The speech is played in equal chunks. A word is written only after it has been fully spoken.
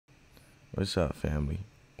What's up, family?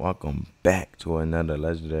 Welcome back to another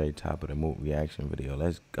legendary top of the mood reaction video.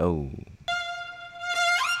 Let's go.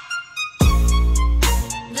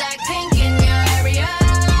 BLACKPINK in your area.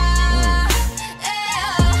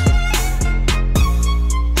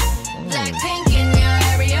 BLACKPINK in your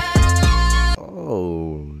area.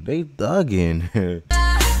 Oh, they thugging.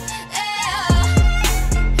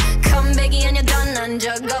 컴백이 아니던 난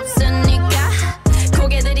적 없으니까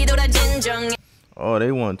고개들이 돌아 진정해. Oh,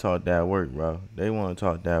 they want to talk that work, bro. They want to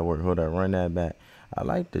talk that work. Hold up, run that back. I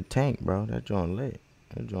like the tank, bro. That joint lit.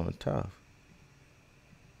 That joint tough.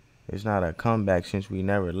 It's not a comeback since we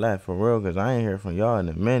never left, for real, because I ain't hear from y'all in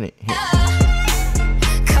a minute.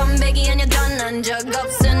 컴백이 아니던 난 적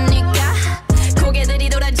없으니까 고개들이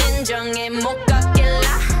돌아 진정해 못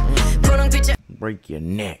걷길라 분홍빛 Break your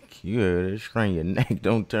neck. You heard it. Strain your neck.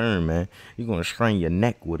 Don't turn, man. You gonna strain your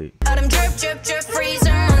neck with it. autumn drip drip drip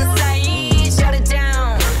freezing on the side. Shut it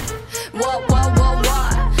down. What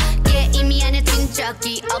yeah 이미 안에 뛴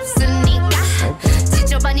적이 없으니까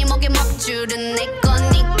지저분이 목에 먹줄은 내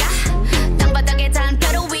거니까 땅바닥에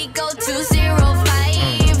단표로 we go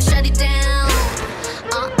 205. Shut it down.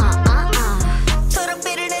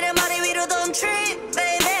 초록빛을 내려 머리 위로 don't trip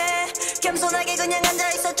baby. 겸손하게 그냥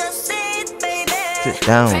앉아있어 just sit baby. Sit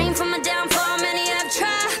down. Praying for my downfall, many have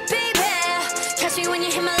tried, baby. Catch me when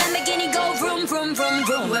you hit my Lamborghini, go vroom, vroom, vroom,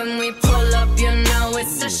 vroom. When we pull up, you know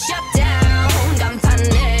it's a shutdown. 간판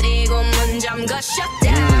내리고 문 잠궈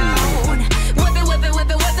shutdown. Whip it, whip it, whip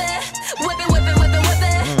it, whip it. Whip it, whip it, whip it, whip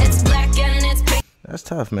it. It's black and it's pink. That's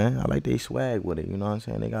tough, man. I like they swag with it. You know what I'm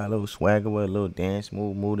saying? They got a little swagger with it, a little dance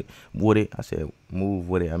move with it. I said move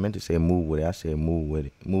with it. I meant to say move with it. I said move with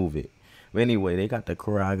it. Move it. But anyway, they got the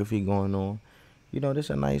choreography going on. You know, this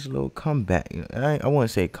is a nice little comeback. I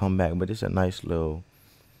wouldn't say comeback, but it's a nice little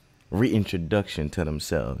reintroduction to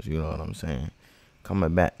themselves. You know what I'm saying?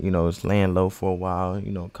 Coming back, you know, it's laying low for a while.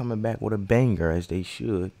 You know, coming back with a banger as they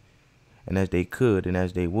should, and as they could, and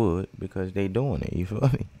as they would, because they doing it. You feel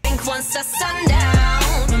me? Pink once the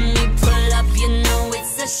sundown. When we pull up, you know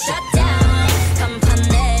it's a shutdown. 간판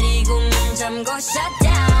내리고 문 잠궈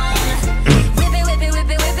shutdown. Whip it, whip it, whip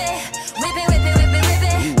it, whip it. Whip it, whip it, whip it, whip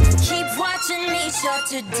it. Keep watching me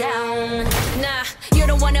shut it down. Nah, you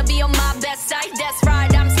don't wanna be on my best side. That's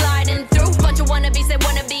right, I'm sliding through. Bunch of wannabes that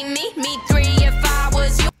wanna be me. Me three if I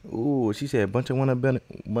was you. Ooh, she said bunch of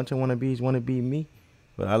wannabes wanna be me.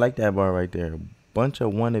 But I like that bar right there. Bunch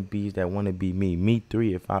of wannabes that wanna be me. Me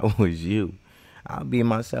three if I was you. I'll be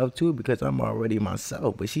myself too because I'm already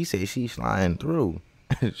myself. But she said she's sliding through.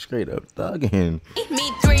 Straight up thugging.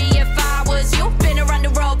 Me three if I was you. Been around the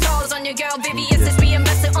road, pose on your girl, baby. Is this we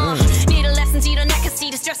invested? Need a lesson, see the neck,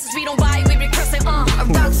 see the stresses. We don't buy, we regressing. A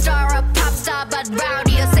rock star, a pop star, but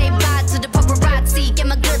rowdy. I say bye to the paparazzi. Get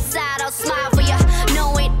my good side, I'll smile for ya.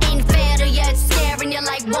 No, it ain't fair to ya. It's staring you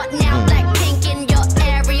like what now? BLACKPINK in your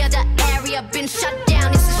area. The area been shut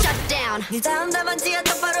down. It's a shutdown. 네 다음 답안지가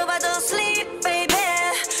똑바로 봐도 sleep, baby.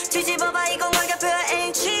 뒤집어봐 이건 가격표야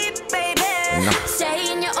ain't cheap, baby.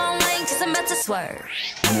 Stay in your own lane, cause I'm about to swerve.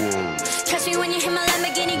 Catch me when you hit my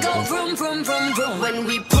Lamborghini, go vroom, vroom, vroom, vroom. When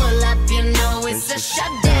we pull up, you know it's a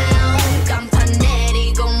shutdown. 간판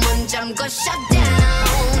내리고 문 잠궈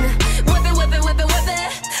shutdown. Whip it, whip it, whip it, whip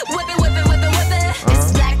it. Whip it, whip it, whip it, whip it.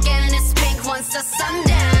 It's black and it's pink once the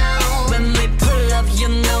sundown. When we pull up, you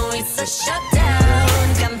know it's a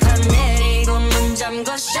shutdown. 간판 내리고 문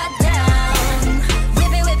잠궈 shutdown.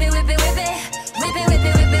 Whip it, whip it, whip it, whip it. Whip it, whip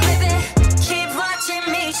it, whip it, whip it. Keep watching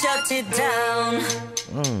me shut it down.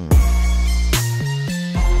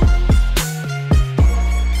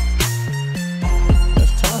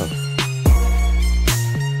 That's tough.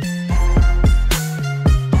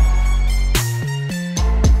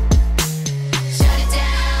 Shut it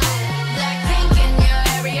down. BLACKPINK in your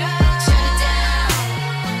area. Shut it down.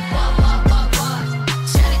 What?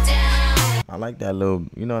 Shut it down. I like that little,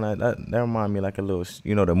 you know, that remind me like a little,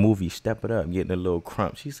 you know, the movie Step It Up, getting a little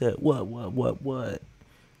crump. She said, what?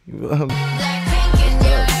 You feel me? BLACKPINK in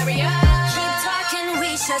your area. Keep talking,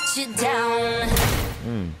 we shut you down.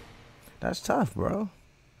 That's tough, bro. You know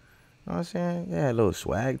what I'm saying? Yeah, a little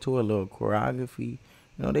swag to it, a little choreography.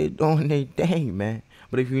 You know, they doing their thing, man.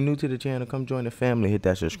 But if you're new to the channel, come join the family. Hit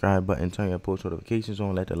that subscribe button. Turn your post notifications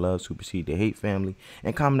on. Let the love supersede the hate, family.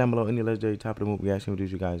 And comment down below any legendary top of the movie reaction videos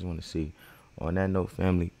you guys want to see. On that note,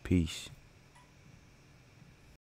 family, peace.